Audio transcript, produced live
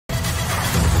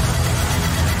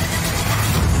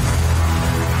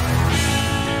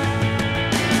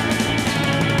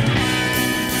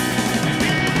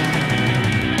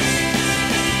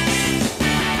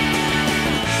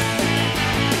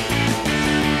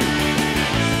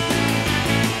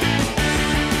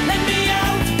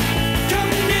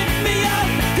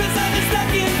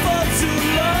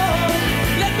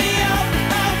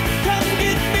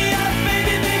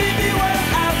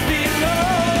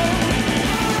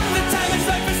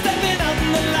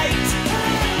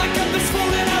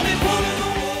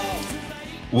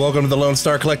Welcome to the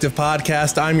Lonestar Collective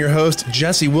Podcast. I'm your host,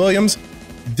 Jesse Williams.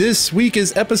 This week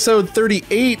is episode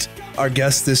 38. Our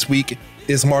guest this week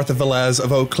is Martha Velez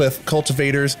of Oak Cliff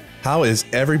Cultivators. How is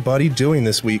everybody doing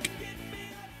this week?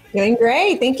 Doing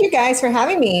great. Thank you guys for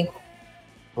having me.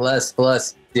 Bless.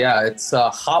 Yeah, it's a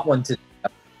hot one today.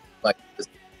 Like, it's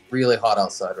really hot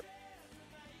outside.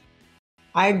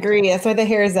 I agree. That's why the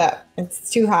hair is up.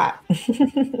 It's too hot.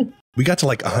 We got to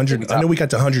like 100. I know we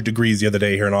got to 100 degrees the other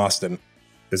day here in Austin.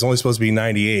 It's only supposed to be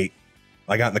 98.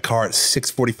 I got in the car at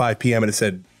 6:45 p.m. and it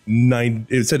said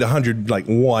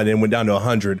 101 and went down to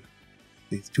 100.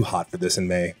 It's too hot for this in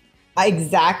May.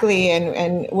 Exactly.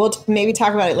 And we'll maybe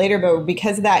talk about it later, but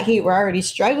because of that heat, we're already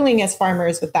struggling as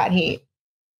farmers with that heat.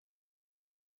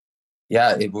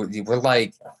 Yeah,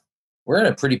 we're in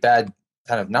a pretty bad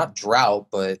kind of not drought,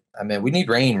 but I mean, we need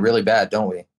rain really bad, don't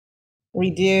we?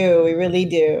 We do. We really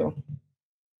do.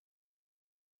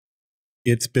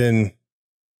 It's been,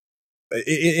 and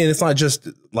it's not just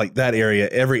like that area.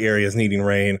 Every area is needing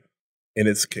rain, and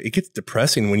it gets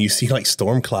depressing when you see like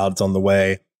storm clouds on the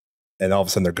way, and all of a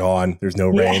sudden they're gone. There's no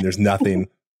rain. There's nothing.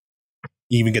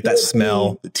 You even get that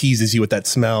smell. It teases you with that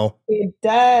smell. It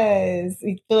does.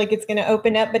 You feel like it's going to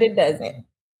open up, but it doesn't.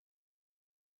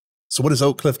 So what has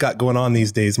Oak Cliff got going on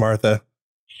these days, Martha?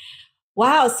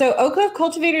 Wow. So Oak Cliff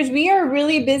Cultivators, we are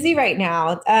really busy right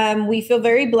now. We feel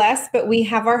very blessed, but we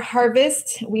have our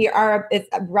harvest. It's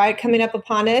right coming up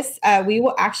upon us. We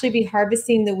will actually be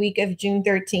harvesting the week of June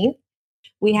 13th.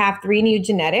 We have 3 new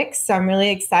genetics, so I'm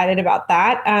really excited about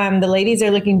that. The ladies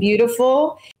are looking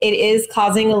beautiful. It is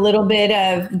causing a little bit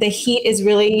of, the heat is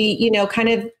really, kind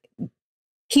of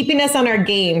keeping us on our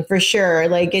game for sure.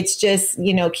 Like it's just,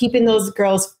 keeping those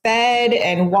girls fed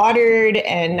and watered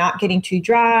and not getting too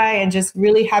dry and just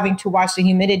really having to watch the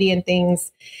humidity and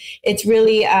things. It's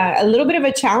really a little bit of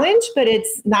a challenge, but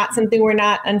it's not something we're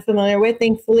not unfamiliar with.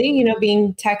 Thankfully,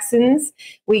 being Texans,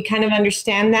 we kind of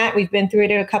understand that. We've been through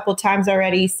it a couple of times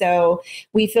already. So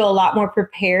we feel a lot more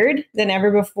prepared than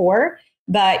ever before.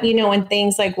 But, when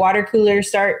things like water coolers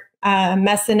start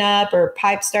messing up or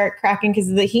pipes start cracking because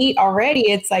of the heat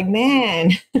already, it's like, man,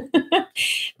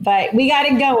 but we got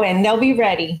it going. They'll be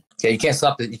ready. Okay, you can't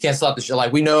stop the show.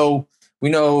 Like we know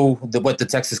what the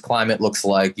Texas climate looks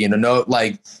like.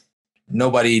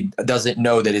 Nobody doesn't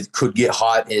know that it could get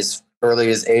hot as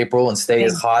early as April and stay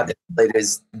as hot as late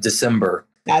as December.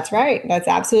 That's right. That's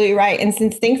absolutely right. And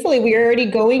since thankfully we're already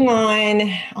going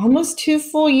on almost 2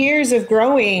 full years of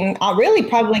growing, really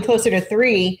probably closer to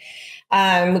 3.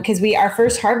 Because our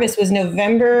first harvest was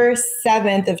November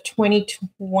 7th of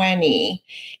 2020.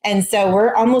 And so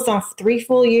we're almost on 3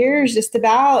 full years just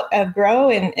about of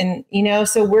grow. And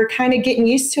so we're kind of getting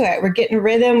used to it. We're getting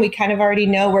rhythm. We kind of already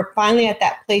know we're finally at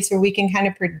that place where we can kind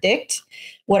of predict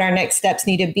what our next steps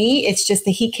need to be. It's just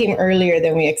the heat came earlier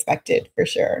than we expected for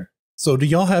sure. So do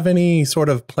y'all have any sort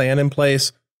of plan in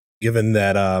place, given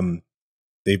that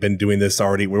they've been doing this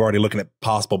already? We're already looking at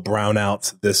possible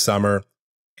brownouts this summer.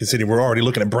 Considering we're already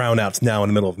looking at brownouts now in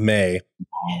the middle of May.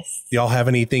 Yes. Do y'all have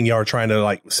anything y'all are trying to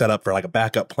like set up for like a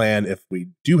backup plan if we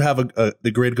do have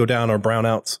the grid go down or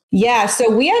brownouts? Yeah, so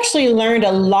we actually learned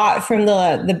a lot from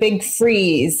the big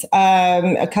freeze.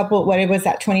 What was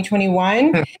that,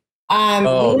 2021? We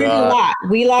learned a lot.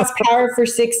 We lost power for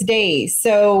 6 days.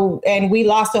 And we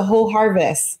lost a whole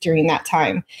harvest during that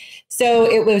time. So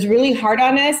it was really hard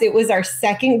on us. It was our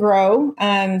second grow.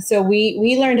 So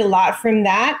we learned a lot from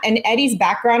that. And Eddie's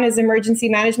background is emergency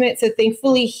management. So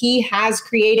thankfully he has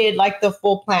created like the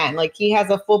full plan. Like he has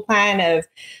a full plan of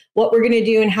what we're going to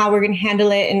do and how we're going to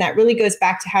handle it. And that really goes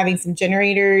back to having some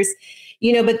generators,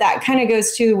 but that kind of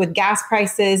goes to with gas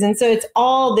prices. And so it's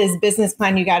all this business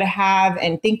plan you got to have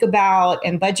and think about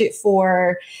and budget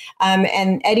for.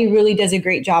 And Eddie really does a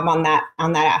great job on that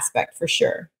aspect for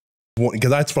sure.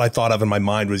 Because that's what I thought of in my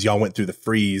mind was y'all went through the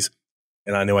freeze.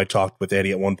 And I know I talked with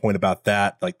Eddie at one point about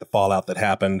that, like the fallout that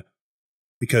happened.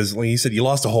 Because like he said, you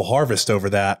lost a whole harvest over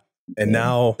that. And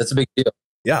now that's a big deal.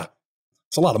 Yeah.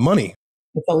 It's a lot of money.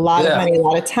 It's a lot of money, a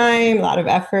lot of time, a lot of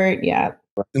effort. Yeah.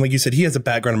 And like you said, he has a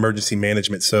background in emergency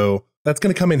management. So that's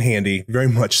going to come in handy, very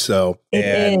much so.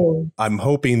 And I'm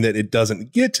hoping that it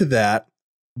doesn't get to that,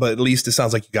 but at least it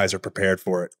sounds like you guys are prepared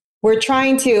for it. We're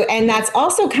trying to. And that's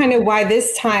also kind of why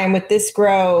this time with this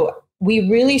grow, we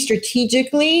really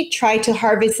strategically try to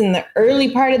harvest in the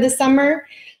early part of the summer,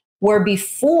 where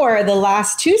before the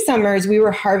last 2 summers, we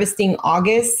were harvesting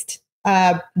August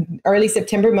early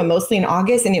September, but mostly in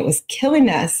August, and it was killing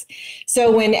us.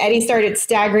 So when Eddie started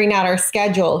staggering out our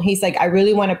schedule, he's like, I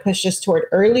really want to push us toward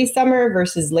early summer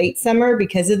versus late summer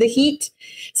because of the heat.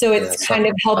 So it's kind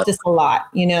of helped us a lot,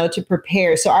 you know, to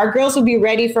prepare. So our girls will be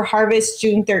ready for harvest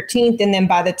June 13th. And then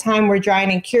by the time we're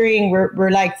drying and curing, we're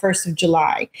like 1st of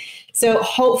July. So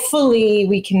hopefully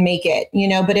we can make it, you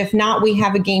know, but if not, we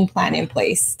have a game plan in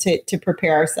place to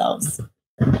prepare ourselves.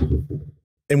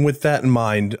 And with that in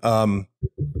mind, y'all,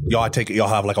 I take it y'all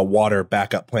have like a water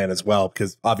backup plan as well,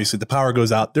 because obviously the power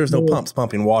goes out. There's no pumps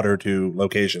pumping water to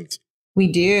locations. We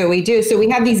do. So we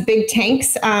have these big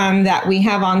tanks that we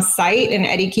have on site, and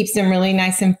Eddie keeps them really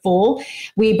nice and full.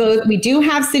 We do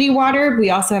have city water. We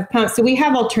also have pumps. So we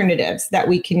have alternatives that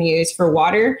we can use for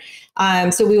water.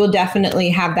 So we will definitely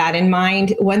have that in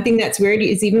mind. One thing that's weird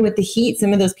is even with the heat,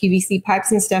 some of those PVC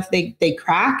pipes and stuff, they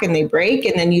crack and they break,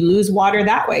 and then you lose water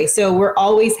that way. So we're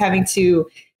always having to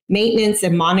maintenance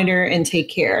and monitor and take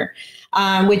care.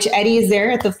 Which Eddie is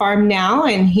there at the farm now,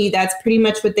 and that's pretty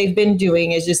much what they've been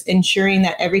doing, is just ensuring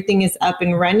that everything is up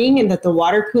and running, and that the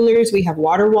water coolers, we have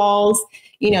water walls,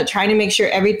 you know, trying to make sure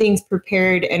everything's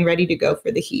prepared and ready to go for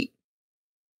the heat.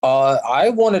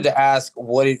 I wanted to ask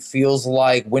what it feels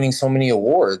like winning so many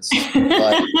awards.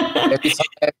 Like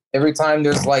every time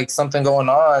there's like something going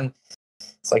on,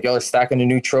 it's like y'all are stacking a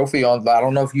new trophy on, but I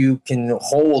don't know if you can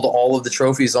hold all of the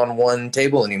trophies on one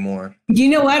table anymore. You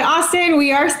know what, Austin?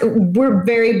 We're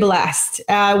very blessed.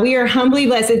 We are humbly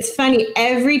blessed. It's funny.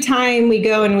 Every time we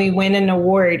go and we win an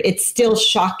award, it's still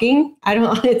shocking.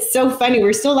 It's so funny.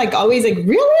 We're still like always like,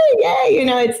 really? Yeah. You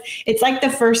know, it's like the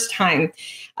first time.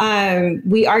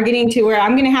 We are getting to where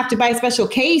I'm going to have to buy a special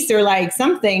case or like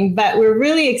something, but we're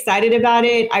really excited about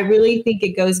it. I really think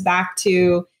it goes back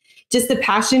to just the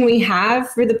passion we have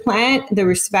for the plant, the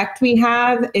respect we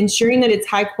have, ensuring that it's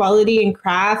high quality and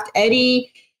craft.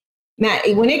 Eddie,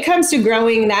 Matt, when it comes to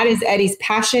growing, that is Eddie's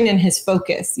passion and his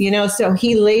focus, you know, so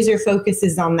he laser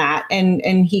focuses on that. And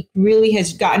he really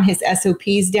has gotten his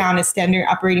SOPs down, his standard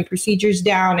operating procedures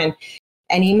down, and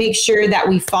he makes sure that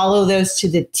we follow those to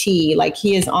the T. Like,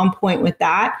 he is on point with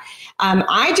that.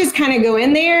 I just kind of go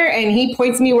in there and he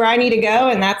points me where I need to go.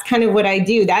 And that's kind of what I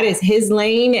do. That is his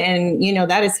lane, and, you know,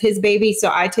 that is his baby.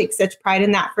 So I take such pride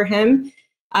in that for him.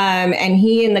 And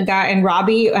he and the guy, and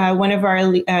Robbie, one of our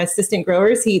assistant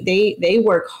growers, they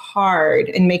work hard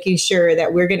in making sure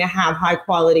that we're going to have high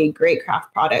quality, great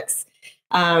craft products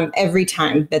every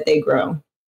time that they grow.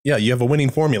 Yeah, you have a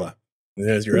winning formula.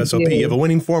 There's your SOP. You have a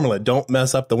winning formula. Don't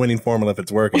mess up the winning formula if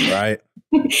it's working, right?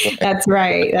 That's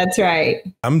right. That's right.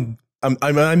 I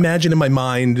imagine in my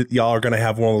mind, y'all are going to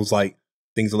have one of those like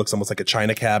things that looks almost like a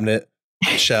china cabinet,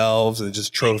 shelves, and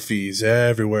just trophies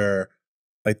everywhere.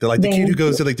 Like the kid who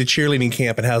goes to like the cheerleading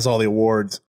camp and has all the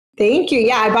awards. Thank you.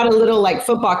 Yeah, I bought a little like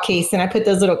football case, and I put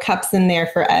those little cups in there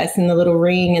for us, and the little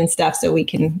ring and stuff, so we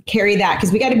can carry that,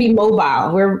 because we got to be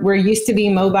mobile. We're used to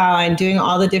being mobile and doing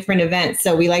all the different events,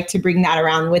 so we like to bring that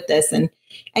around with us, and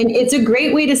it's a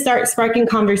great way to start sparking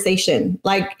conversation.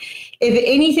 Like, if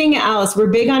anything else, we're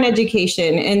big on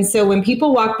education, and so when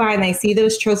people walk by and they see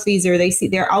those trophies, or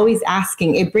they're always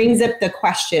asking, it brings up the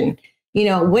question, you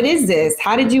know, what is this?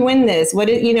 How did you win this? What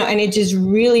is, you know, and it just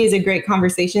really is a great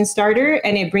conversation starter,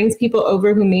 and it brings people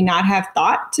over who may not have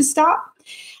thought to stop.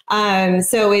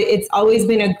 So it's always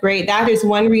been that is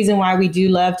one reason why we do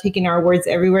love taking our awards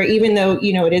everywhere, even though,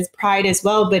 you know, it is pride as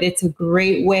well, but it's a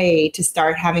great way to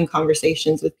start having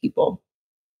conversations with people.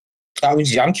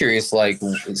 I'm curious, like,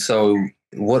 so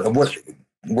what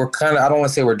we're kind of, I don't want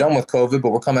to say we're done with COVID,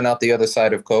 but we're coming out the other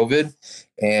side of COVID.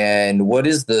 And what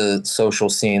is the social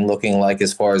scene looking like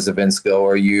as far as events go?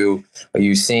 Are you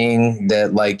seeing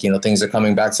that, like, you know, things are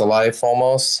coming back to life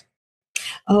almost?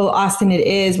 Oh, Austin, it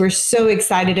is. We're so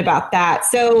excited about that.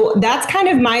 So that's kind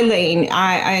of my lane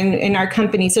I'm in our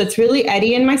company. So it's really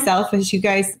Eddie and myself, as you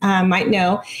guys might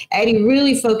know. Eddie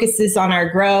really focuses on our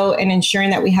grow and ensuring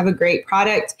that we have a great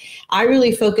product. I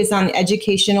really focus on the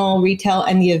educational, retail,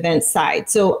 and the event side.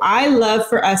 So I love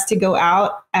for us to go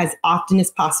out as often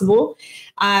as possible.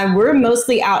 We're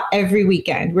mostly out every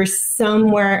weekend. We're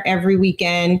somewhere every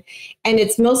weekend. And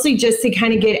it's mostly just to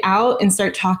kind of get out and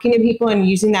start talking to people and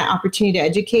using that opportunity to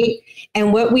educate.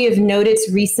 And what we have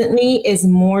noticed recently is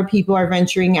more people are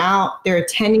venturing out. They're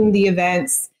attending the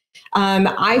events.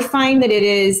 I find that it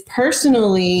is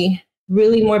personally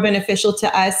really more beneficial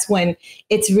to us when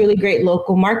it's really great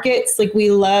local markets. Like, we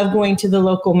love going to the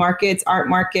local markets, art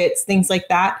markets, things like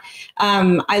that.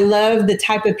 I love the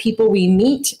type of people we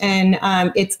meet, and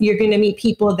you're going to meet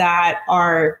people that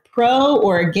are pro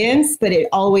or against, but it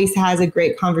always has a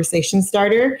great conversation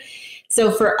starter. So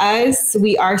for us,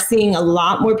 we are seeing a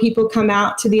lot more people come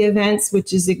out to the events,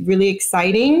 which is really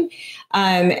exciting.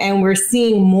 And we're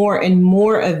seeing more and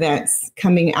more events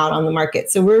coming out on the market.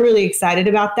 So we're really excited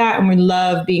about that. And we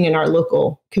love being in our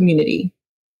local community.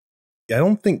 I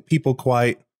don't think people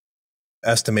quite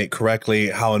estimate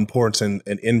correctly how important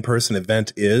an in-person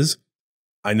event is.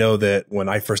 I know that when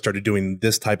I first started doing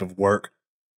this type of work,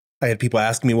 I had people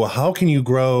ask me, well, how can you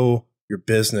grow your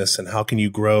business and how can you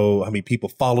grow how many people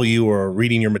follow you or are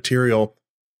reading your material?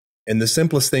 And the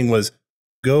simplest thing was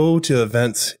go to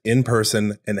events in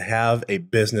person and have a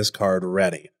business card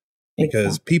ready,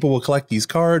 because people will collect these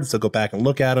cards. They'll go back and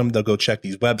look at them. They'll go check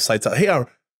these websites out. Hey,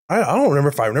 I don't remember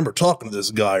if I remember talking to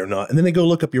this guy or not. And then they go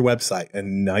look up your website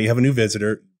and now you have a new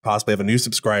visitor, possibly have a new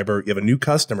subscriber, you have a new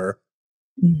customer,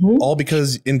 all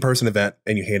because in-person event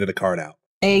and you handed a card out.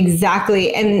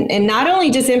 Exactly. And not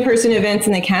only just in-person events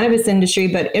in the cannabis industry,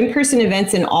 but in-person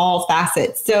events in all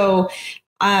facets. So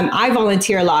I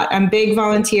volunteer a lot. I'm a big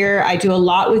volunteer. I do a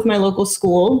lot with my local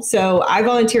school. So I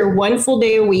volunteer 1 full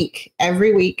day a week,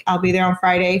 every week. I'll be there on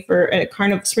Friday for a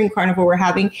spring carnival we're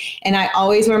having. And I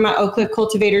always wear my Oak Cliff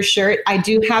Cultivators shirt. I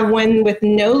do have one with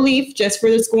no leaf just for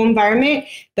the school environment,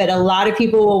 but a lot of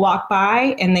people will walk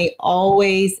by and they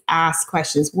always ask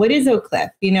questions. What is Oak Cliff?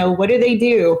 What do they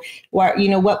do?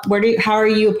 How are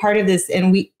you a part of this?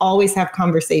 And we always have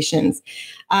conversations.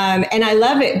 And I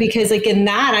love it because in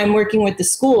that I'm working with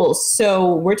the schools.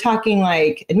 So we're talking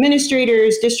like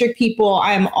administrators, district people.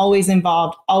 I am always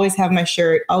involved, always have my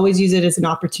shirt, always use it as an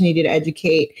opportunity to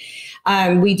educate.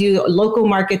 We do local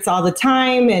markets all the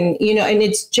time. And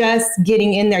it's just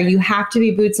getting in there. You have to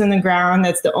be boots on the ground.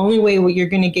 That's the only way you're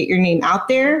going to get your name out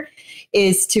there,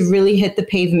 is to really hit the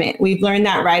pavement. We've learned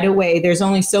that right away. There's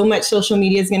only so much social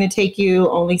media is going to take you,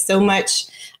 only so much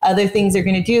other things are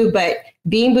going to do, but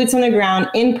being boots on the ground,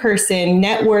 in person,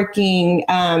 networking,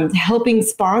 helping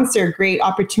sponsor great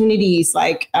opportunities.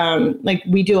 Like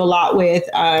we do a lot with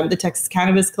the Texas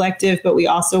Cannabis Collective, but we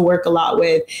also work a lot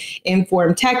with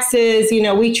Inform Texas.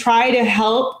 We try to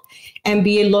help and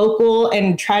be local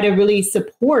and try to really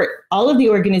support all of the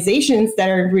organizations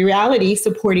that are in reality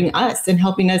supporting us and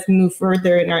helping us move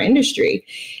further in our industry.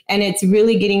 And it's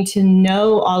really getting to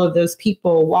know all of those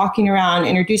people, walking around,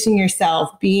 introducing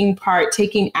yourself, being part,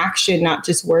 taking action, not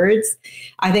just words.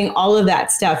 I think all of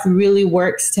that stuff really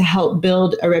works to help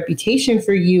build a reputation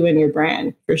for you and your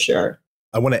brand, for sure.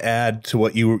 I want to add to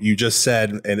what you just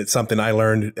said, and it's something I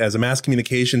learned as a mass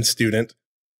communication student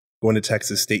going to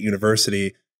Texas State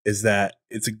University, is that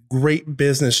it's a great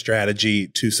business strategy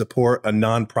to support a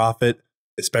nonprofit,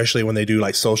 especially when they do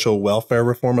like social welfare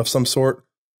reform of some sort.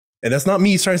 And that's not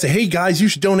me trying to say, hey guys, you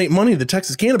should donate money to the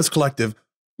Texas Cannabis Collective.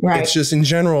 Right. It's just in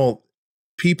general,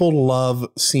 people love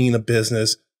seeing a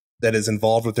business that is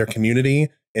involved with their community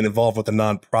and involved with a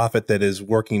nonprofit that is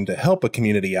working to help a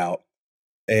community out.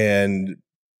 And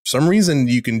for some reason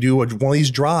you can do one of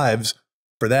these drives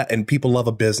for that, and people love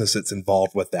a business that's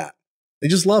involved with that. They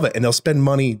just love it, and they'll spend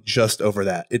money just over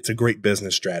that. It's a great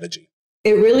business strategy.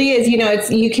 It really is.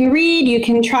 You can read, you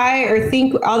can try or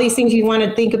think all these things you want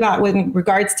to think about with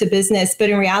regards to business. But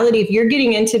in reality, if you're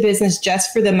getting into business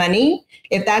just for the money,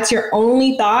 if that's your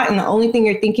only thought and the only thing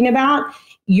you're thinking about,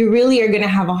 you really are going to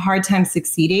have a hard time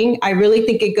succeeding. I really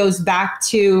think it goes back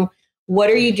to,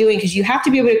 what are you doing? Because you have to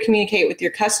be able to communicate with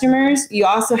your customers. You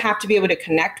also have to be able to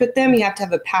connect with them. You have to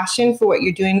have a passion for what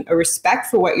you're doing, a respect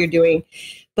for what you're doing,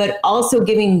 but also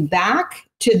giving back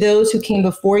to those who came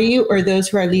before you or those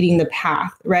who are leading the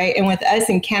path, right? And with us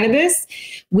in cannabis,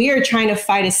 we are trying to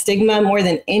fight a stigma more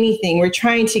than anything. We're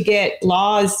trying to get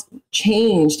laws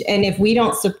changed. And if we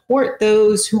don't support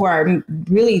those who are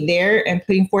really there and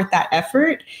putting forth that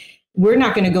effort, we're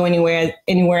not going to go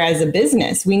anywhere as a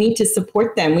business. We need to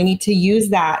support them. We need to use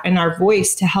that and our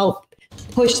voice to help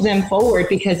push them forward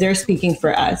because they're speaking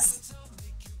for us.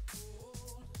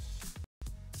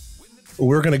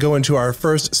 We're going to go into our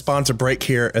first sponsor break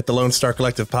here at the Lonestar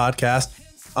Collective podcast.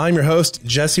 I'm your host,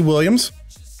 Jesse Williams.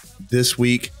 This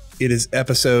week, it is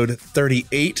episode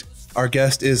 38. Our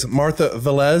guest is Martha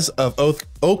Velez of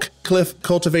Oak Cliff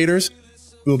Cultivators.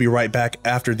 We'll be right back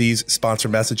after these sponsor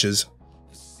messages.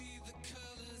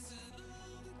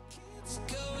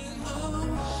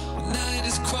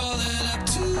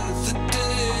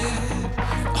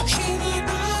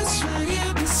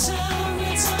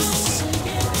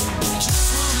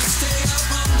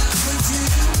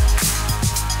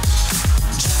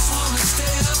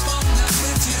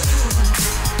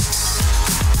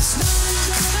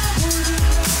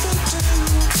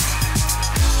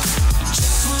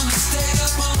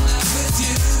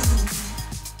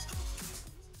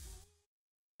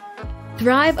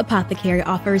 Thrive Apothecary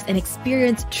offers an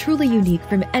experience truly unique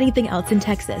from anything else in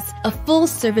Texas. A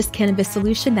full-service cannabis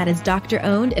solution that is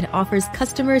doctor-owned and offers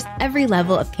customers every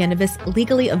level of cannabis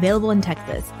legally available in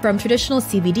Texas. From traditional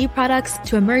CBD products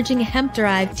to emerging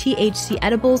hemp-derived THC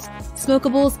edibles,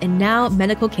 smokables, and now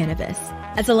medical cannabis.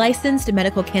 As a licensed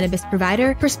medical cannabis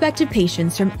provider, prospective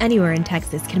patients from anywhere in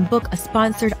Texas can book a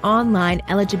sponsored online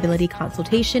eligibility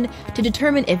consultation to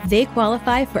determine if they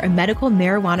qualify for a medical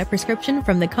marijuana prescription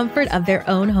from the comfort of their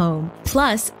own home.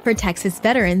 Plus, for Texas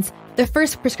veterans, the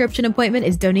first prescription appointment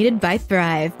is donated by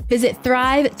Thrive. Visit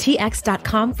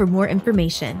thrivetx.com for more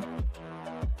information.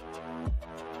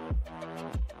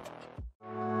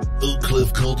 Oak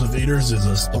Cliff Cultivators is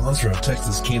a sponsor of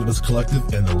Texas Cannabis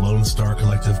Collective and the Lonestar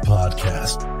Collective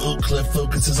podcast. Oak Cliff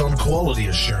focuses on quality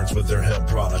assurance with their hemp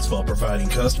products while providing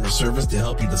customer service to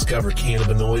help you discover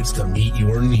cannabinoids to meet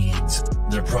your needs.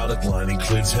 Their product line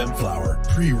includes hemp flower,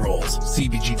 pre-rolls,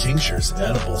 CBG tinctures,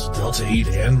 edibles,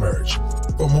 Delta-8, and merch.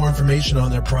 For more information on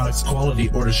their products'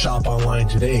 quality or to shop online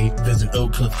today, visit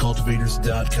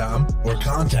oakcliffcultivators.com or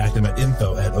contact them at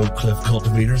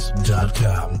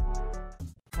info@oakcliffcultivators.com.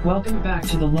 Welcome back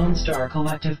to the Lonestar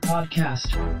Collective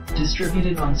podcast,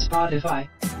 distributed on Spotify,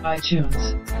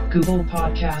 iTunes, Google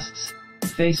Podcasts,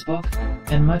 Facebook,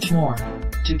 and much more,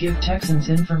 to give Texans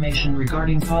information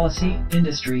regarding policy,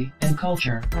 industry, and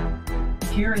culture.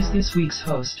 Here is this week's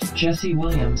host, Jesse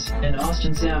Williams and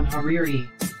Austin Sam Hariri.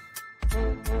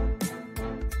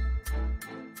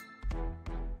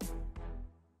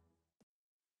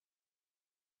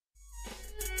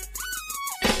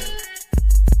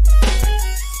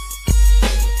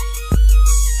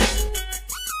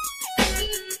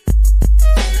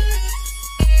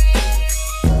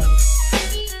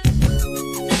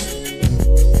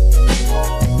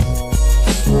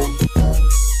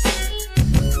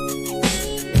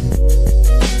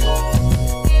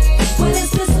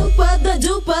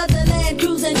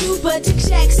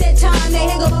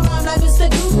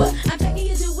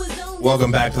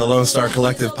 Welcome back to the Lonestar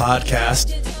Collective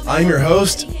podcast. I'm your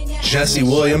host, Jesse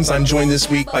Williams. I'm joined this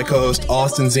week by co-host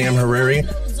Austin Sam Hariri.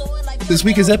 This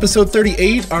week is episode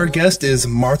 38. Our guest is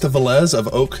Martha Velez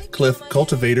of Oak Cliff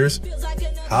Cultivators.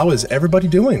 How is everybody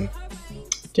doing?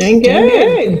 Doing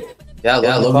good. Yeah,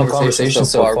 I love the conversation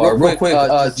so far. Real quick,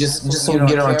 just so we can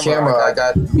get it on camera, I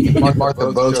got me and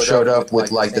Martha both showed up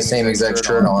with like the same exact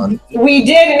shirt on. We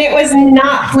did, and it was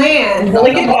not planned. Look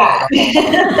at that.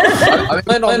 I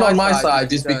planned on my side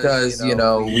just because we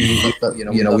love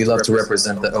to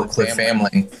represent the Oak Cliff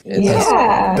family.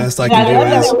 Yeah. Best I can do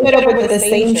is put up with the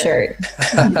same shirt.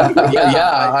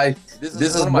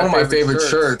 This is one of my favorite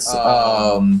shirts.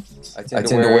 I tend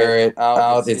to wear it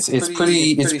out. It's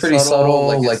pretty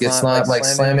subtle. Like it's not like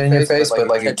slamming in your face, but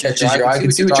like it catches your eye. You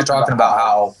can see what you're talking about.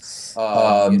 How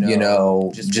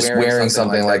just wearing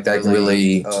something like that can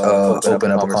really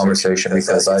open up a conversation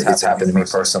because it's happened to me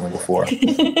personally before.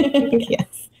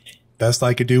 Yes. best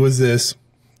I could do is this.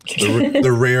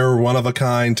 The rare,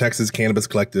 one-of-a-kind Texas Cannabis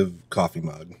Collective coffee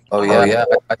mug. Oh, yeah.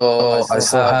 I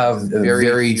still have a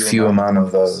very few amount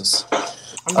of those.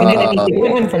 I'm going to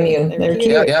get one from you. They're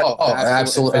cute. Yeah. Oh,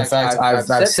 absolutely. In fact, I've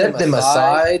set them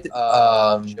aside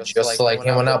just to like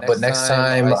hang one out. But next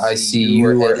time I see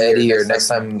you or Eddie, or next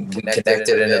time we connect at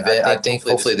an event, I think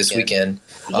hopefully this weekend,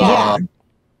 that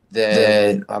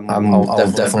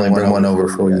I'll definitely bring one over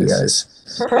for you guys.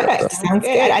 Perfect. Sounds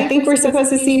good. I think we're supposed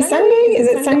to see Sunday. Is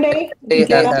it Sunday? At the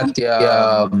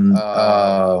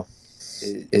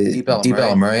Deep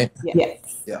Elm, right? Yes.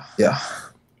 Yeah.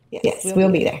 Yes, we'll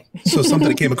be there. So something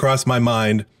that came across my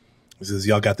mind is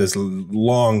y'all got this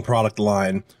long product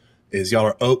line. Is y'all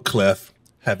are Oak Cliff.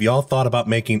 Have y'all thought about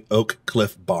making Oak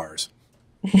Cliff bars?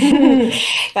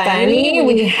 Funny,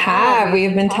 we have.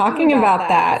 We've been talking about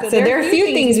that. So there are a few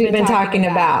things we've been talking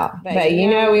about, but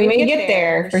we may get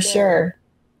there for sure.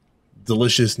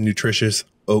 Delicious, nutritious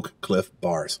Oak Cliff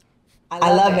bars.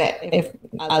 I love it.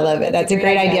 I love it. That's a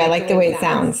great idea. I like the way it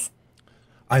sounds.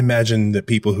 I imagine that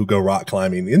people who go rock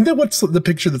climbing, isn't that what's the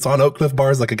picture that's on Oak Cliff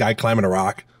bars, like a guy climbing a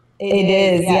rock? It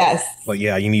is, yes. Like,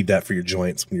 yeah, you need that for your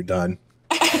joints when you're done.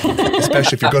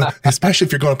 especially if you're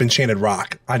going up Enchanted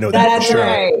Rock. I know that That's for sure.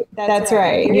 Right. That's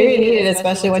right. You're gonna need it,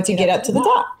 especially once you get up to the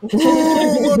top.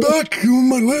 Oh, my back,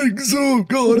 my legs, oh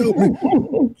God help me.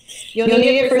 You'll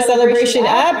need it for celebration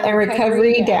up and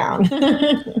recovery down.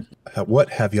 What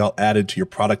have y'all added to your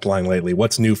product line lately?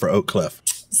 What's new for Oak Cliff?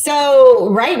 So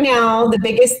right now, the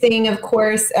biggest thing, of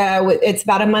course, it's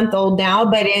about a month old now,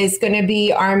 but is going to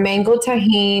be our Mango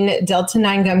Tahine Delta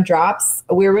 9 gum drops.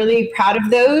 We're really proud of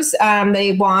those.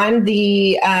 They won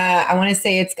the, I want to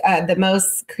say it's the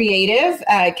most creative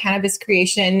cannabis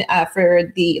creation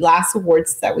for the last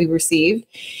awards that we received.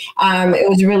 It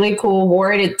was a really cool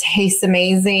award. It tastes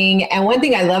amazing. And one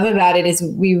thing I love about it is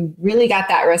we really got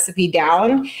that recipe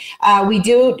down. We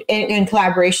do in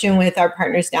collaboration with our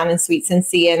partners down in Sweet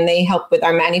Cincy, and they help with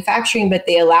our manufacturing, but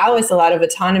they allow us a lot of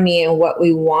autonomy in what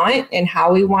we want and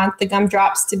how we want the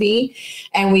gumdrops to be.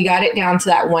 And we got it down to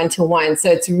that 1-to-1. So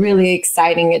it's really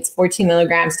exciting. It's 14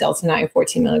 milligrams Delta 9,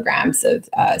 14 milligrams of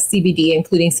CBD,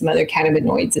 including some other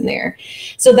cannabinoids in there.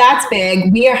 So that's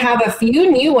big. We have a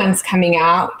few new ones coming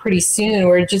out pretty soon.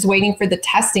 We're just waiting for the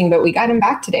testing, but we got them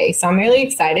back today. So I'm really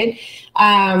excited.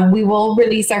 We will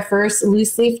release our first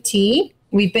loose leaf tea.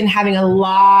 We've been having a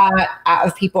lot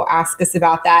of people ask us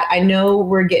about that. I know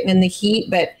we're getting in the heat,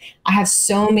 but I have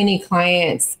so many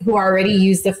clients who already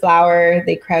use the flower.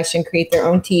 They crush and create their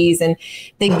own teas, and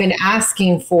they've been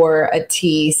asking for a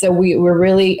tea. So we're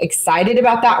really excited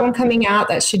about that one coming out.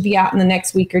 That should be out in the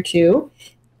next week or two.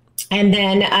 And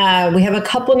then we have a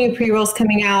couple new pre-rolls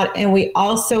coming out, and we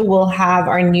also will have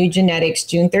our new genetics.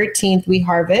 June 13th, we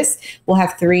harvest. We'll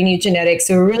have 3 new genetics.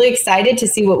 So we're really excited to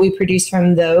see what we produce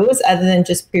from those other than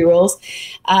just pre-rolls.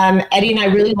 Eddie and I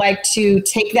really like to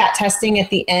take that testing at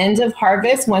the end of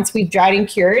harvest. Once we've dried and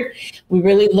cured, we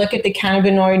really look at the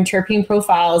cannabinoid and terpene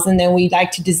profiles, and then we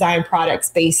like to design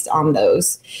products based on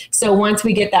those. So once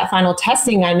we get that final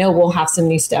testing, I know we'll have some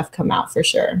new stuff come out for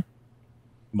sure.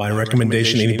 My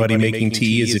recommendation to anybody making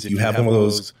tea is if you have one of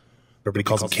those, everybody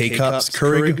calls them K-Cups,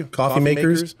 Keurig coffee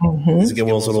makers, is to get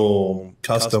one of those little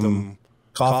custom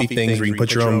coffee things where you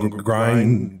put your own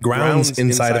grounds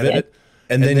inside of it.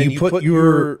 And then you put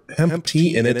your hemp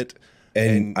tea in it,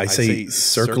 and I say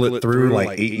circle it through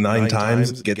like 8, 9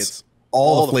 times, gets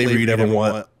all the flavor you'd ever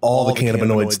want, all the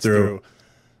cannabinoids through,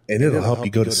 and it'll help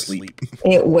you go to sleep.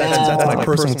 It will. That's my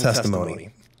personal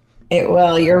testimony. It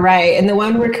will. You're right. And the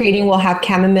one we're creating will have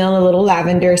chamomile, a little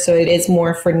lavender. So it is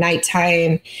more for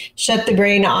nighttime. Shut the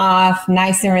brain off,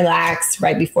 nice and relaxed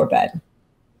right before bed.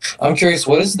 I'm curious,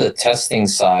 what is the testing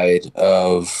side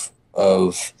of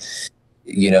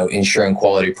ensuring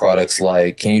quality products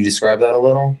like? Can you describe that a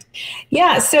little?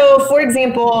 Yeah. So, for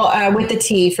example, with the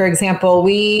tea, for example,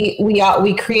 we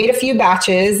create a few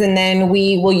batches, and then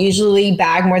we will usually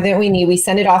bag more than we need. We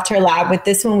send it off to our lab. With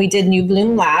this one, we did New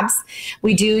Bloom Labs.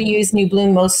 We do use New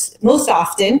Bloom most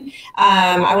often.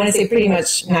 I want to say pretty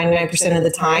much 99% of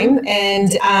the time.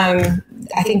 And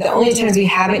I think the only times we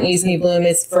haven't used New Bloom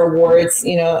is for awards,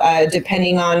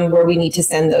 depending on where we need to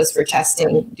send those for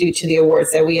testing due to the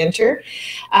awards that we enter.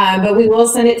 But we will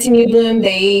send it to New Bloom.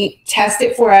 They test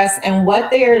it for us, and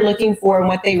what they are looking for and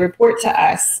what they report to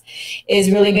us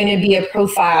is really going to be a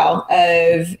profile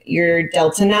of your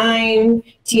Delta 9,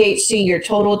 THC, your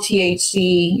total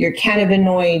THC, your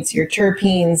cannabinoids, your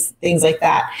terpenes, things like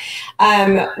that.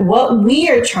 What we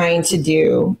are trying to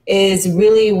do is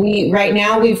really, right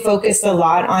now we've focused a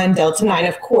lot on Delta 9,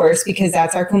 of course, because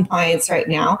that's our compliance right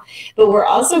now. But we're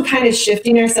also kind of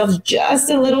shifting ourselves just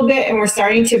a little bit, and we're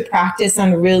starting to practice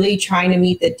on really trying to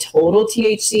meet the total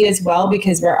THC as well,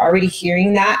 because we're already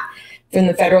hearing that from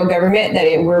the federal government that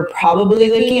we're probably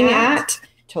looking at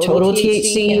total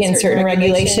THC and certain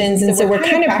regulations. And so we're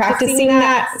kind of practicing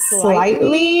that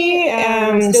slightly,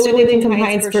 still within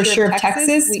compliance for sure of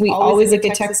Texas. We always look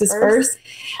at Texas first.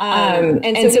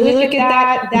 And so we look at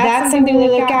that. That's something we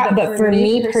look at. But for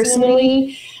me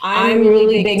personally, I'm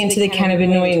really big into the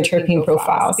cannabinoid and terpene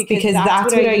profiles, because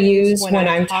that's what I use when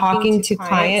I'm talking to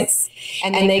clients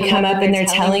and they come up and they're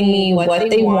telling me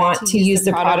what they want to use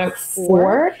the product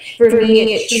for. For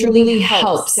me, it truly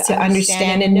helps to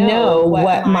understand and know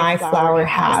what my flower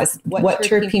has, what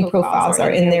terpene profiles are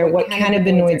in there, what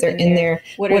cannabinoids are in there,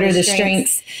 what are the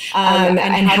strengths,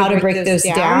 and how to break those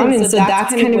down. And so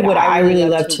that's kind of what I really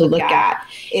love to look at.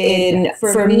 And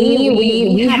for me,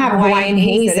 we have Hawaiian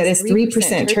haze that is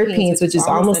 3% terpenes, which is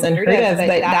almost unheard of,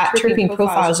 but that terpene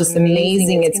profile is just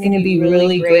amazing. It's going to be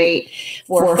really great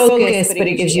for focus, but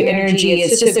it gives you energy.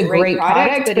 It's just a great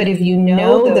product. But if you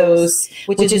know those,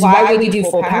 which is why we do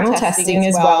full panel testing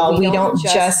as well, we don't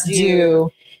just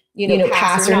do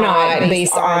pass or not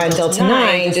based on Delta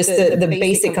 9, just the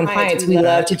basic compliance. We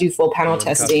love to do full panel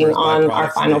testing on our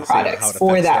final products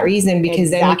for that reason,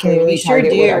 because then we can really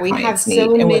target what our clients need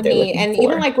and what they're looking for. And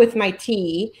even like with my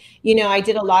tea, I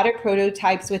did a lot of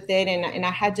prototypes with it, and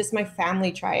I had just my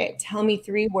family try it. Tell me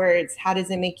 3 words. How does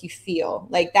it make you feel?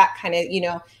 Like that kind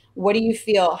of, What do you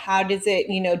feel? How does it,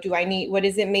 what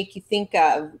does it make you think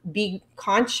of? Be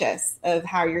conscious of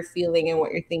how you're feeling and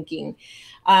what you're thinking.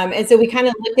 And so we kind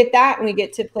of look at that and we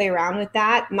get to play around with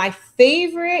that. My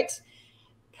favorite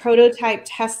prototype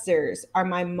testers are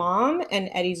my mom and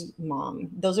Eddie's mom.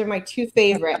 Those are my two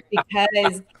favorite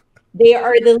because they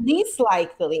are the least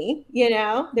likely,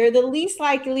 they're the least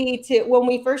likely to, when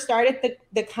we first started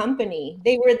the company,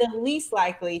 they were the least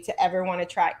likely to ever want to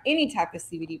try any type of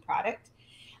CBD product.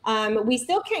 We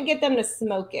still can't get them to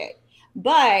smoke it,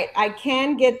 but I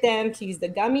can get them to use the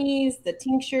gummies, the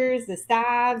tinctures, the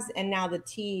salves, and now the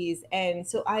teas. And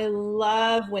so I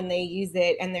love when they use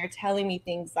it and they're telling me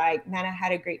things like, man, I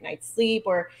had a great night's sleep,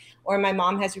 or my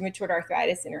mom has rheumatoid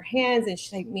arthritis in her hands and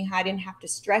she's like, me, I didn't have to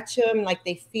stretch them. Like,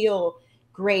 they feel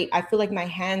great. I feel like my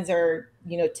hands are,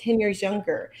 10 years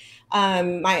younger.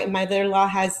 My mother-in-law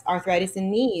has arthritis in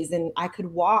knees and I could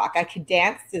walk. I could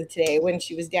dance today when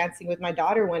she was dancing with my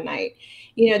daughter one night.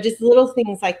 Just little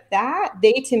things like that.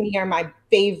 They, to me, are my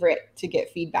favorite to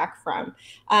get feedback from.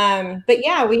 But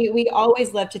yeah, we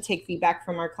always love to take feedback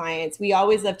from our clients. We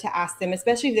always love to ask them,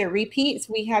 especially if they're repeats.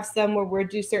 We have some where we'll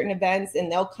do certain events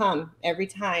and they'll come every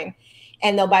time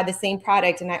and they'll buy the same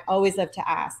product. And I always love to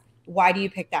ask, why do you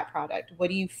pick that product? What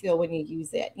do you feel when you use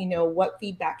it? What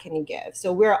feedback can you give?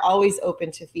 So we're always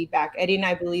open to feedback. Eddie and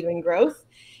I believe in growth,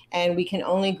 and we can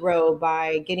only grow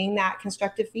by getting that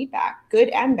constructive feedback, good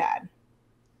and bad.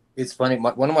 It's funny.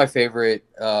 One of my favorite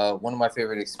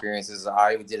experiences,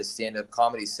 I did a stand-up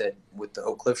comedy set with the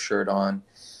Oak Cliff shirt on.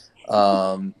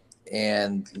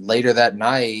 And later that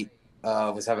night,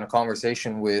 I was having a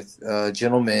conversation with a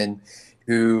gentleman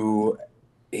who,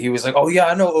 he was like, oh yeah,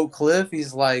 I know Oak Cliff. I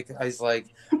was like,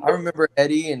 I remember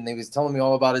Eddie, and he was telling me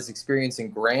all about his experience in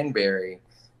Granbury.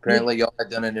 Apparently y'all had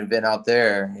done an event out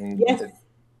there. And yes.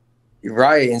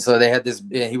 Right. And so they had this,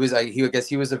 he was like, I guess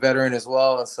he was a veteran as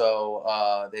well. And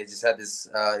so they just had this,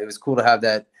 it was cool to have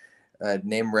that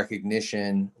name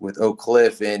recognition with Oak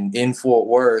Cliff and in Fort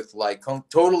Worth, like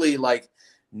totally like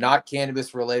not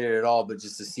cannabis related at all, but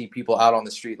just to see people out on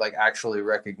the street, like actually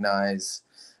recognize,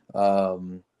 what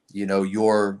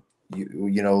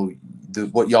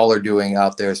y'all are doing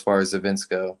out there as far as events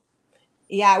go.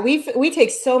 Yeah, we take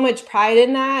so much pride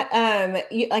in that.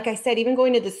 Like I said, even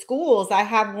going to the schools, I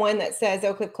have one that says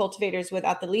Oak Cliff Cultivators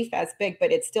without the leaf as big,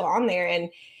 but it's still on there. And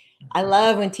I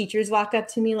love when teachers walk up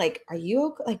to me like, are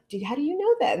you like, how do you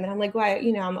know that? And I'm like, well,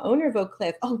 I'm an owner of Oak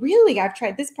Cliff. Oh, really? I've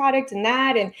tried this product and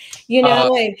that. And,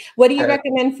 and what do you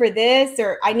recommend for this?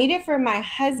 Or I need it for my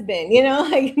husband,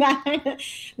 like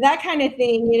that kind of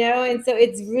thing, And so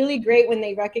it's really great when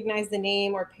they recognize the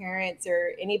name, or parents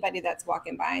or anybody that's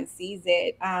walking by and sees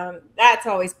it. That's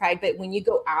always pride. But when you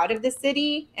go out of the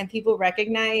city and people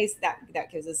recognize that,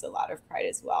 that gives us a lot of pride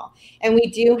as well. And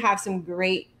we do have some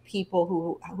great people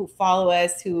who follow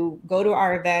us, who go to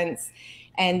our events,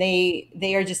 and they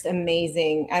are just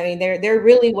amazing. I mean, they're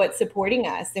really what's supporting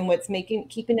us and what's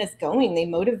keeping us going. They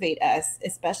motivate us,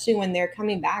 especially when they're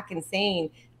coming back and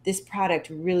saying this product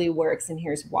really works and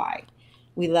here's why.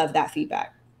 We love that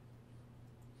feedback.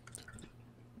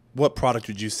 What product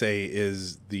would you say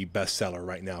is the best seller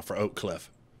right now for Oak Cliff?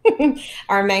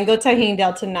 Our mango tahini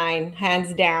Delta 9,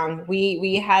 hands down.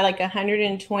 We had like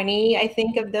 120, I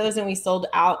think, of those, and we sold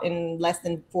out in less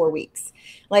than 4 weeks.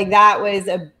 Like, that was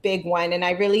a big one. And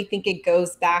I really think it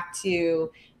goes back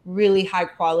to really high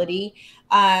quality.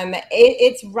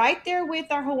 It's right there with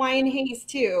our Hawaiian Haze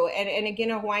too. And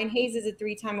again, our Hawaiian Haze is a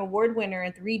 3-time award winner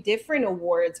and 3 different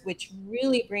awards, which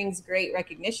really brings great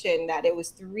recognition that it was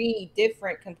 3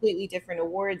 completely different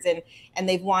awards, and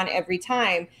they've won every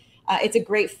time. It's a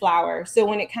great flower. So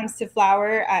when it comes to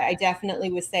flower, I definitely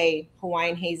would say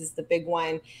Hawaiian Haze is the big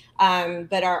one.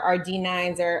 But our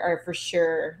D9s are for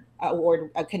sure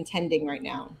contending right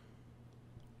now.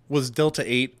 Was Delta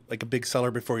 8 like a big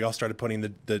seller before y'all started putting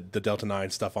the Delta 9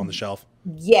 stuff on the shelf?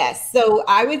 Yes. So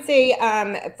I would say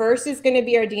first is going to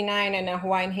be our D9 and a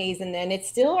Hawaiian Haze, and then it's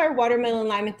still our watermelon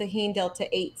lime and tahini Delta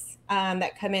 8s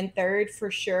that come in third for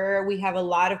sure. We have a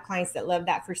lot of clients that love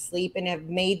that for sleep and have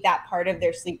made that part of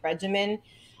their sleep regimen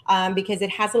because it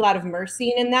has a lot of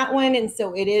myrcene in that one. And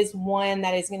so it is one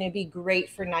that is going to be great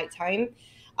for nighttime.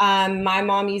 My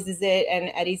mom uses it,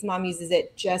 and Eddie's mom uses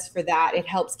it just for that. It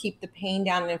helps keep the pain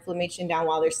down and inflammation down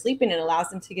while they're sleeping. It allows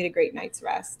them to get a great night's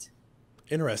rest.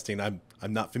 Interesting. I'm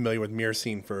not familiar with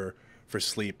myrcene for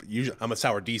sleep. Usually, I'm a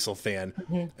sour diesel fan,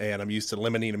 and I'm used to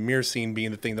limonene and myrcene being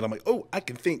the thing that I'm like, oh, I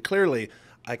can think clearly.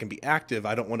 I can be active.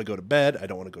 I don't want to go to bed. I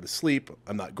don't want to go to sleep.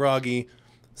 I'm not groggy.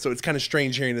 So it's kind of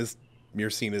strange hearing this you're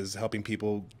seen as helping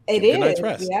people It get a good night's is.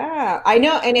 rest. Yeah, I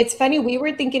know. And it's funny. We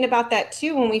were thinking about that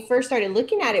too when we first started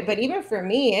looking at it. But even for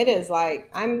me, it is like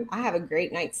I have a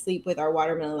great night's sleep with our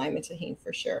watermelon lime and tahini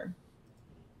for sure.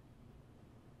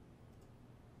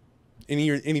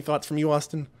 Any thoughts from you,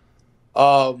 Austin?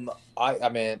 I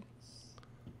mean,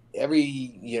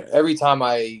 every time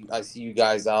I see you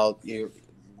guys out,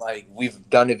 like we've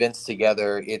done events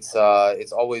together. It's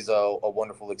always a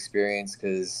wonderful experience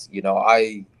because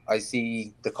I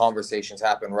see the conversations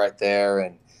happen right there,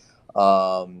 and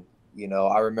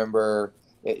I remember.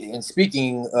 And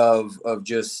speaking of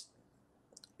just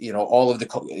all of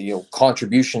the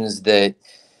contributions that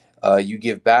you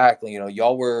give back,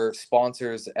 y'all were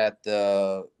sponsors at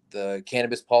the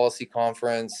Cannabis Policy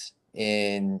Conference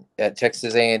at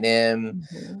Texas A&M.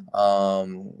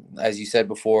 As you said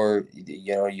before,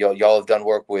 y'all have done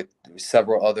work with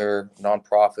several other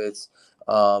nonprofits,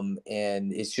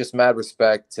 and it's just mad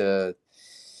respect to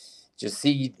just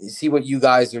see what you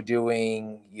guys are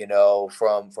doing,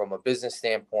 from a business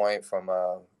standpoint, from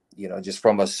a just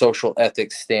from a social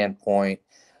ethics standpoint.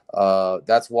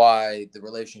 That's why the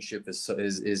relationship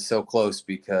is so close,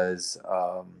 because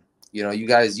you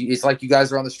guys, it's like you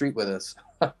guys are on the street with us.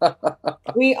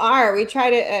 We are. We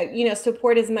try to,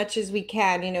 support as much as we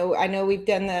can. I know we've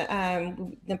done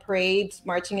the parades,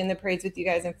 marching in the parades with you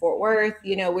guys in Fort Worth.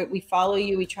 We follow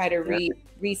you. We try to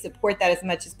re-support that as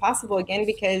much as possible, again,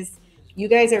 because you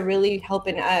guys are really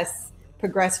helping us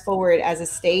progress forward as a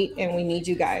state, and we need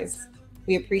you guys.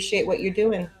 We appreciate what you're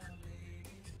doing.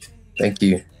 Thank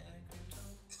you.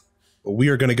 We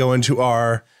are going to go into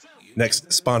our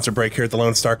next sponsor break here at the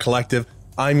Lonestar Collective.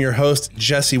 I'm your host,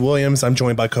 Jesse Williams. I'm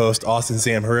joined by co-host Austin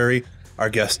Zamhariri. Our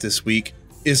guest this week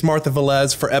is Martha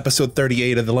Velez for episode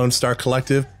 38 of the Lonestar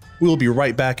Collective. We will be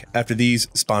right back after these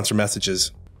sponsor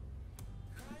messages.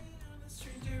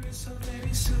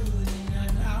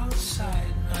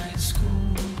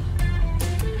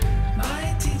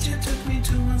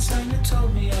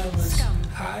 Told me I was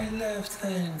high left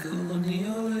and cool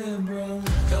neoliberal.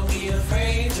 Don't be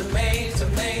afraid to make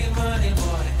money,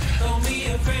 boy. Don't be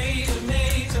afraid to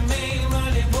make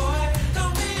money, boy.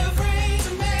 Don't be afraid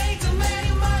to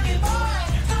make money, boy.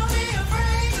 Don't be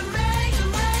afraid to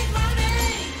make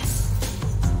money.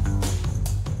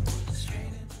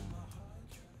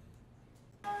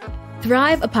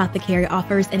 Thrive Apothecary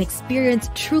offers an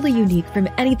experience truly unique from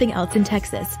anything else in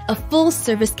Texas. A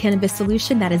full-service cannabis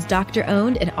solution that is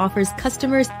doctor-owned and offers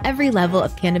customers every level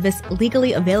of cannabis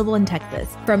legally available in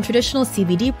Texas. From traditional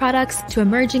CBD products to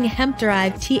emerging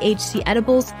hemp-derived THC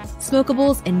edibles,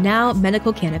 smokables, and now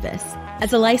medical cannabis.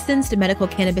 As a licensed medical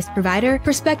cannabis provider,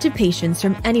 prospective patients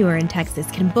from anywhere in Texas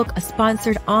can book a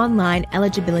sponsored online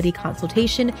eligibility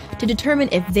consultation to determine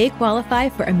if they qualify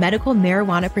for a medical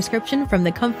marijuana prescription from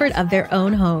the comfort of their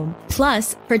own home.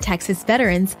 Plus, for Texas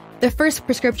veterans, the first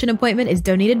prescription appointment is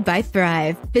donated by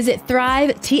Thrive. Visit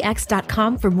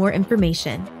thrivetx.com for more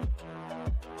information.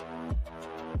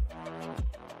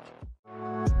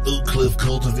 Oak Cliff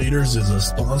Cultivators is a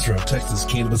sponsor of Texas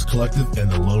Cannabis Collective and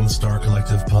the Lonestar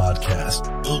Collective podcast.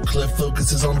 Oak Cliff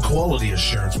focuses on quality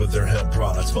assurance with their hemp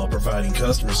products while providing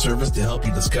customer service to help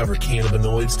you discover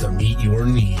cannabinoids to meet your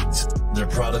needs. Their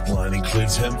product line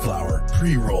includes hemp flower,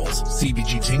 pre-rolls,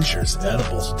 CBG tinctures,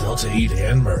 edibles, Delta-8,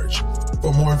 and merch.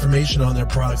 For more information on their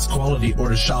products' quality or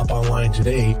to shop online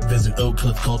today, visit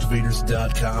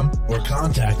oakcliffcultivators.com or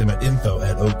contact them at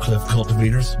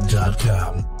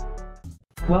info@oakcliffcultivators.com.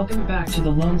 Welcome back to the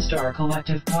Lonestar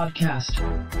Collective podcast,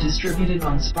 distributed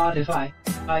on Spotify,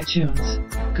 iTunes,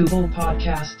 Google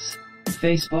Podcasts,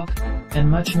 Facebook, and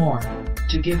much more,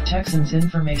 to give Texans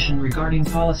information regarding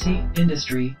policy,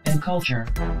 industry, and culture.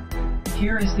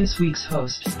 Here is this week's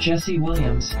host, Jesse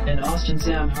Williams and Austin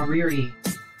Zamhariri.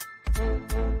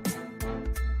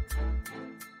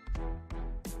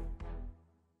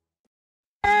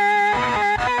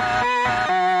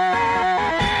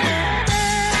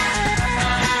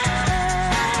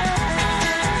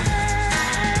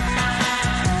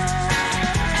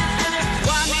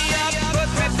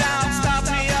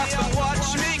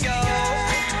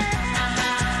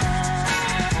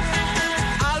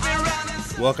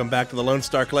 Welcome back to the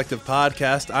Lonestar Collective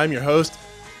podcast. I'm your host,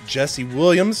 Jesse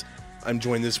Williams. I'm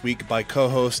joined this week by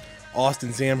co-host Austin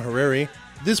Zamhariri.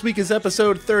 This week is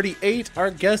episode 38.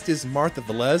 Our guest is Martha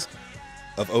Velez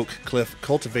of Oak Cliff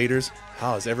Cultivators.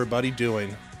 How is everybody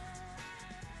doing?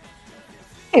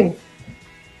 Hey.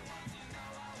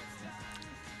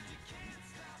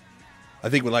 I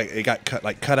think it got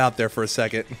cut out there for a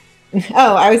second.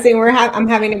 Oh, I was saying I'm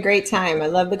having a great time. I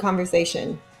love the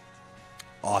conversation.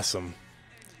 Awesome.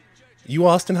 You,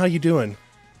 Austin, how you doing?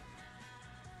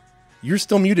 You're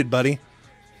still muted, buddy.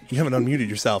 You haven't unmuted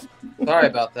yourself. Sorry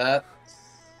about that.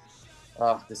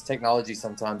 This technology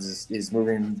sometimes is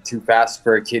moving too fast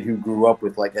for a kid who grew up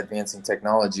with like advancing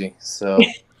technology. So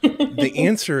the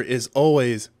answer is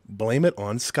always blame it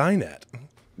on Skynet.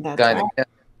 That's Skynet, right. yeah,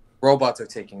 robots are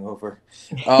taking over.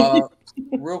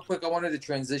 Real quick, I wanted to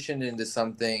transition into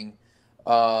something.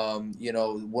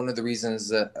 One of the reasons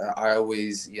that I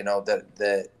always,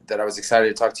 that I was excited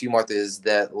to talk to you, Martha, is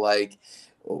that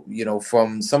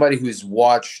from somebody who's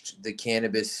watched the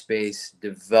cannabis space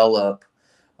develop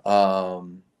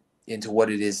into what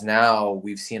it is now,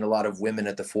 we've seen a lot of women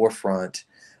at the forefront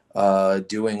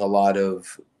doing a lot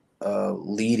of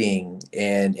leading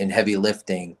and heavy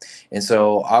lifting. And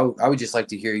so I would just like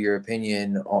to hear your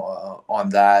opinion on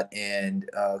that and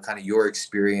kind of your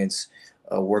experience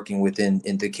working within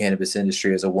in the cannabis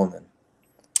industry as a woman.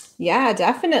 Yeah,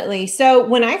 definitely. So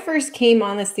when I first came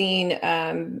on the scene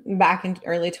back in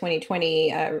early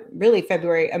 2020, really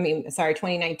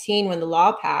 2019, when the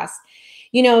law passed,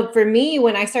 for me,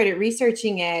 when I started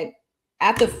researching it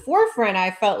at the forefront,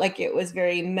 I felt like it was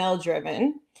very male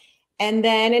driven. And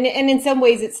then, and in some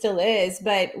ways it still is,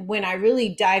 but when I really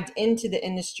dived into the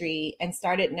industry and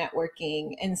started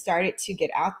networking and started to get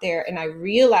out there, and I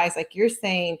realized, like you're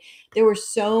saying, there were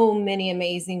so many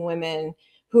amazing women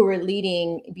who were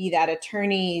leading, be that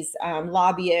attorneys,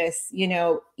 lobbyists,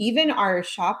 even our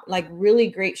shop, like really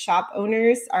great shop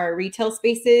owners, our retail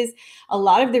spaces. A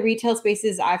lot of the retail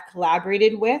spaces I've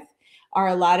collaborated with are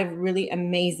a lot of really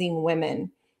amazing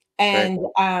women. And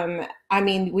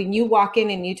when you walk in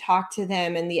and you talk to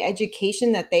them, and the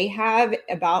education that they have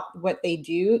about what they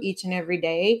do each and every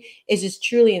day is just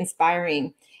truly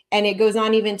inspiring. And it goes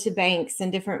on even to banks and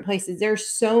different places. There are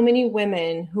so many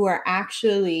women who are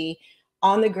actually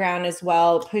on the ground as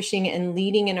well, pushing and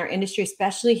leading in our industry,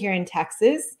 especially here in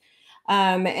Texas.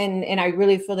 And I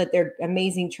really feel that they're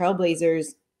amazing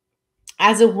trailblazers.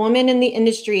 As a woman in the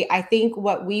industry, I think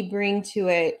what we bring to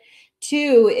it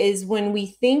too is when we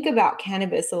think about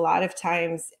cannabis, a lot of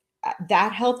times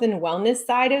that health and wellness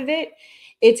side of it,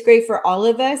 it's great for all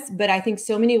of us. But I think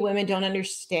so many women don't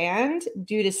understand,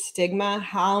 due to stigma,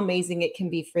 how amazing it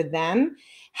can be for them,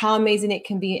 how amazing it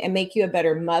can be and make you a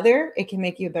better mother. It can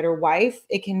make you a better wife.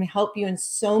 It can help you in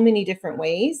so many different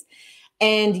ways.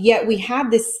 And yet we have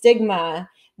this stigma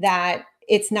that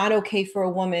it's not okay for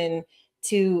a woman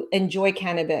to enjoy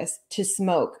cannabis, to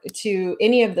smoke, to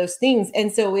any of those things.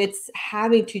 And so it's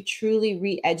having to truly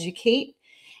re-educate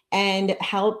and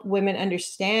help women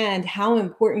understand how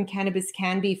important cannabis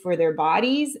can be for their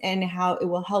bodies and how it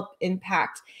will help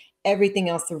impact everything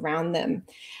else around them.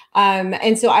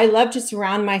 And so I love to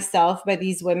surround myself by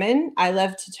these women. I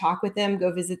love to talk with them,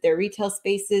 go visit their retail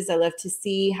spaces. I love to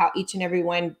see how each and every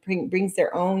one brings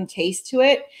their own taste to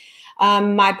it.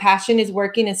 My passion is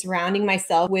working and surrounding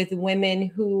myself with women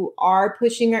who are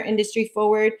pushing our industry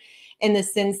forward, in the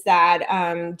sense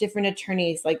that different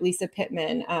attorneys like Lisa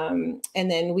Pittman,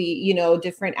 and then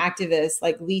different activists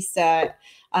like Lisa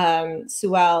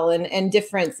Sewell and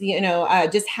different,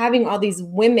 just having all these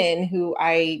women who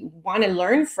I want to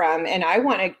learn from, and I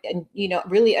want to,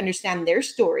 really understand their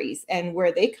stories and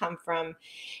where they come from,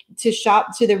 to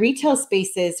shop to the retail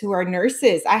spaces who are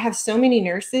nurses. I have so many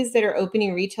nurses that are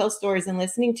opening retail stores and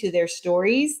listening to their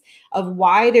stories of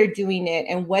why they're doing it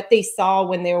and what they saw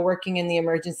when they were working in the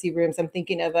emergency rooms. I'm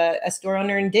thinking of a store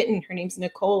owner in Denton. Her name's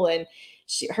Nicole, and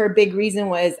her big reason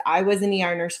was, I was an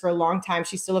ER nurse for a long time.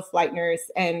 She's still a flight nurse.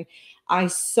 And I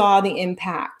saw the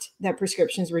impact that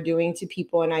prescriptions were doing to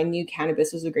people. And I knew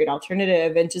cannabis was a great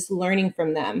alternative, and just learning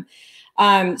from them.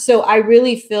 So I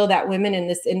really feel that women in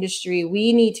this industry,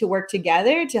 we need to work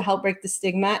together to help break the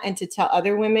stigma and to tell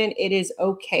other women it is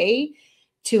okay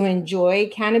to enjoy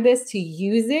cannabis, to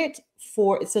use it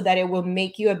so that it will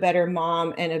make you a better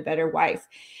mom and a better wife.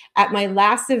 At my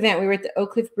last event, we were at the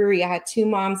Oak Cliff Brewery. I had two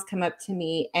moms come up to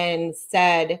me and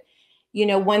said,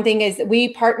 one thing is,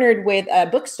 we partnered with a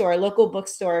bookstore, a local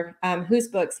bookstore, Who's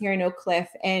Books here in Oak Cliff.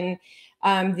 And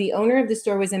the owner of the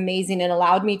store was amazing and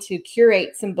allowed me to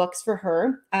curate some books for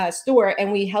her store.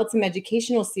 And we held some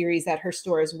educational series at her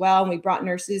store as well. And we brought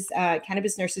nurses,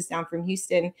 cannabis nurses down from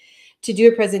Houston to do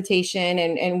a presentation.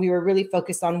 And we were really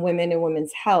focused on women and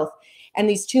women's health. And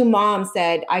these two moms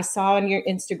said, I saw on your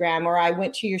Instagram, or I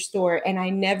went to your store, and I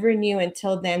never knew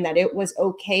until then that it was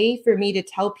okay for me to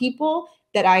tell people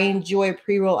that I enjoy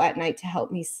pre-roll at night to help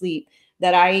me sleep,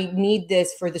 that I need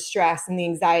this for the stress and the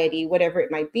anxiety, whatever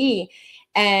it might be.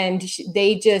 And that's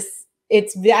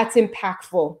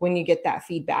impactful when you get that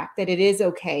feedback, that it is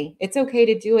okay. It's okay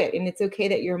to do it. And it's okay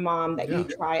that you're a mom, that you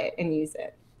try it and use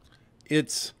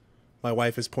it. My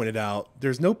wife has pointed out,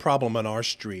 there's no problem on our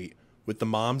street with the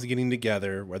moms getting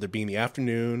together, whether it be in the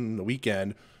afternoon, the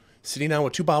weekend, sitting down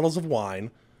with 2 bottles of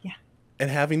wine, and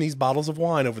having these bottles of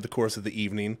wine over the course of the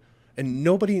evening, and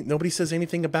nobody says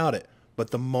anything about it.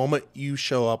 But the moment you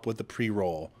show up with the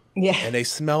pre-roll, and they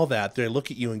smell that, they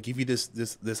look at you and give you this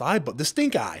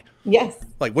stink eye. Yes.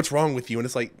 Like, what's wrong with you? And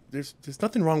it's like, there's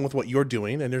nothing wrong with what you're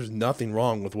doing, and there's nothing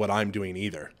wrong with what I'm doing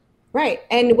either. Right.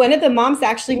 And one of the moms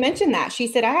actually mentioned that. She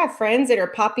said, I have friends that are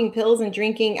popping pills and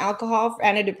drinking alcohol,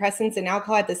 antidepressants and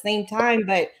alcohol at the same time,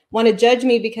 but want to judge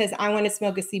me because I want to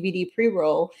smoke a CBD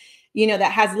pre-roll,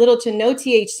 that has little to no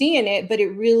THC in it, but it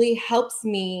really helps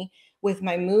me with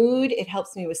my mood. It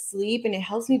helps me with sleep, and it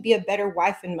helps me be a better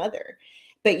wife and mother.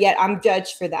 But yet I'm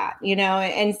judged for that,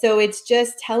 And so it's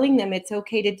just telling them it's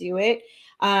okay to do it.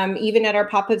 Even at our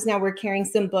pop-ups now, we're carrying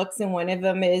some books, and one of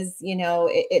them is,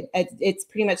 it's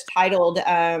pretty much titled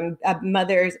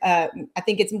Mothers. I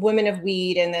think it's Women of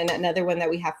Weed, and then another one that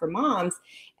we have for moms,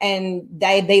 and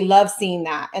they love seeing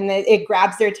that, and it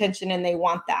grabs their attention, and they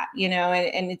want that,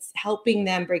 and it's helping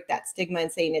them break that stigma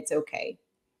and saying it's okay.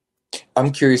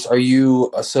 I'm curious, are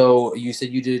you, so you said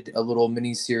you did a little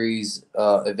mini series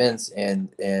events,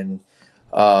 and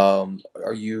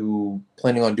are you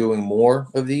planning on doing more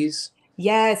of these?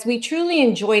 Yes, we truly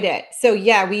enjoyed it. So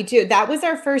yeah, we do. That was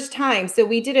our first time. So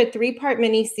we did a 3-part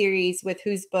mini series with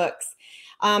Whose Books.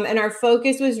 And our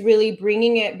focus was really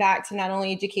bringing it back to not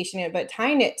only education, but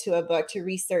tying it to a book, to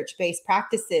research-based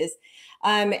practices.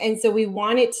 And so we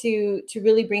wanted to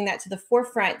really bring that to the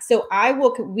forefront. So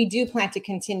we do plan to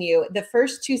continue. The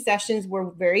first 2 sessions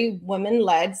were very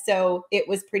women-led. So it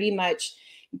was pretty much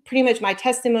my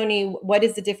testimony. What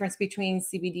is the difference between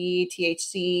CBD,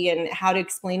 THC, and how to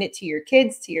explain it to your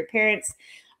kids, to your parents,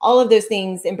 all of those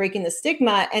things, and breaking the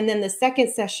stigma. And then the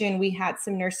second session, we had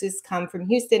some nurses come from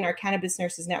Houston, our Cannabis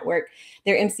Nurses Network,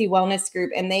 their MC Wellness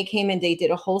group, and they came and they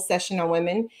did a whole session on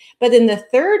women. But then the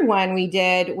third one we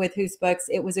did with Whose Books,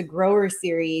 it was a grower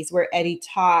series where Eddie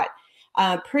taught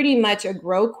pretty much a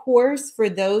grow course for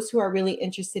those who are really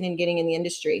interested in getting in the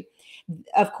industry.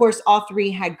 Of course, all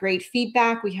 3 had great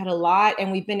feedback. We had a lot,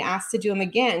 and we've been asked to do them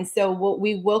again. So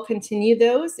we will continue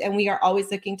those, and we are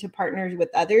always looking to partner with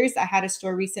others. I had a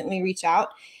store recently reach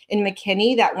out in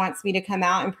McKinney that wants me to come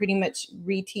out and pretty much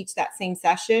reteach that same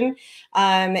session.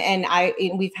 And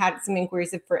we've had some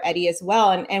inquiries for Eddie as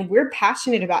well. And we're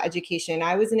passionate about education.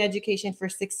 I was in education for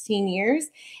 16 years,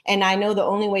 and I know the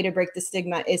only way to break the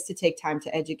stigma is to take time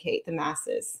to educate the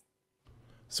masses.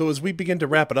 So as we begin to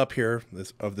wrap it up here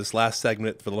of this last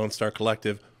segment for the Lone Star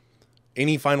Collective,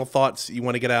 any final thoughts you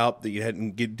want to get out that you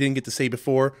didn't get to say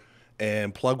before,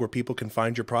 and plug where people can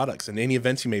find your products and any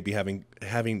events you may be having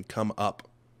come up?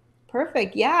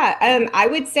 Perfect. Yeah. I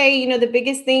would say, the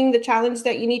biggest thing, the challenge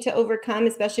that you need to overcome,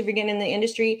 especially if you're getting in the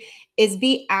industry, is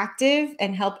be active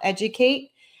and help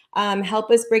educate,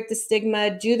 help us break the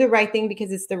stigma, do the right thing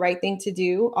because it's the right thing to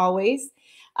do always.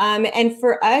 And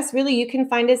for us, really, you can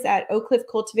find us at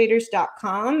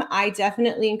oakcliffcultivators.com. I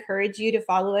definitely encourage you to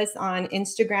follow us on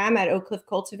Instagram at Oak Cliff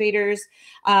Cultivators,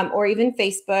 or even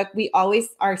Facebook. We always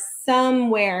are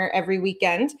somewhere every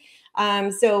weekend.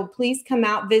 So please come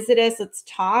out, visit us. Let's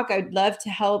talk. I'd love to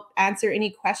help answer any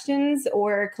questions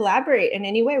or collaborate in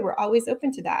any way. We're always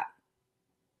open to that.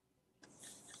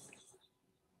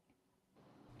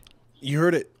 You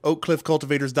heard it,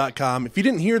 oakcliffcultivators.com. If you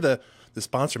didn't hear the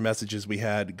sponsor messages we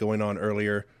had going on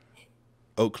earlier,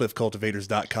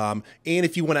 oakcliffcultivators.com. And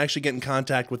if you want to actually get in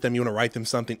contact with them, you want to write them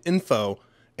something, info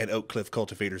at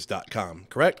oakcliffcultivators.com,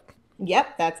 correct?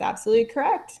 Yep, that's absolutely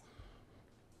correct.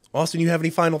 Austin, you have any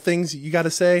final things you got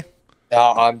to say?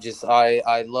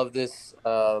 I love this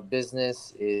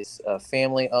business. It's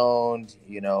family owned,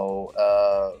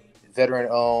 veteran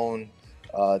owned.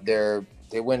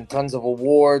 They win tons of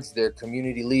awards. They're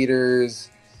community leaders.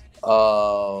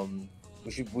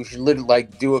 We should literally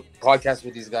do a podcast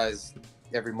with these guys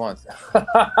every month.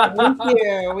 Thank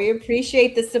you. We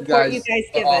appreciate the support you guys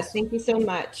give us. Thank you so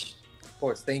much. Of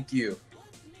course. Thank you.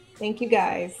 Thank you,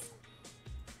 guys.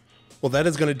 Well, that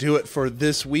is going to do it for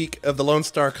this week of the Lone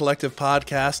Star Collective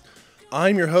podcast.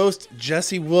 I'm your host,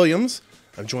 Jesse Williams.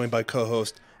 I'm joined by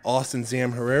co-host Austin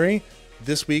Zamhariri.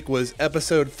 This week was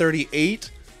episode 38.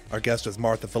 Our guest was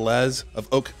Martha Velez of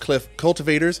Oak Cliff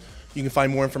Cultivators. You can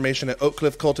find more information at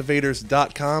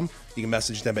oakcliffcultivators.com. You can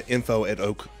message them at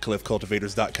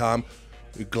info@oakcliffcultivators.com.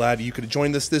 We're glad you could have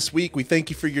joined us this week. We thank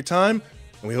you for your time,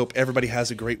 and we hope everybody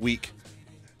has a great week.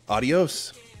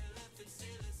 Adios.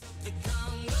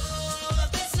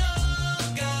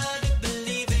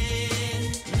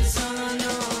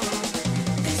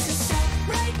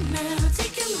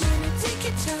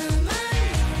 Time, I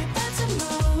know about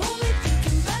tomorrow, only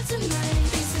thinking about tonight.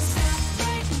 This is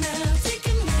right now.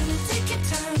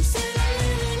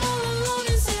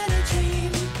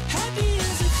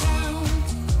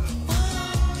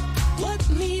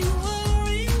 me one.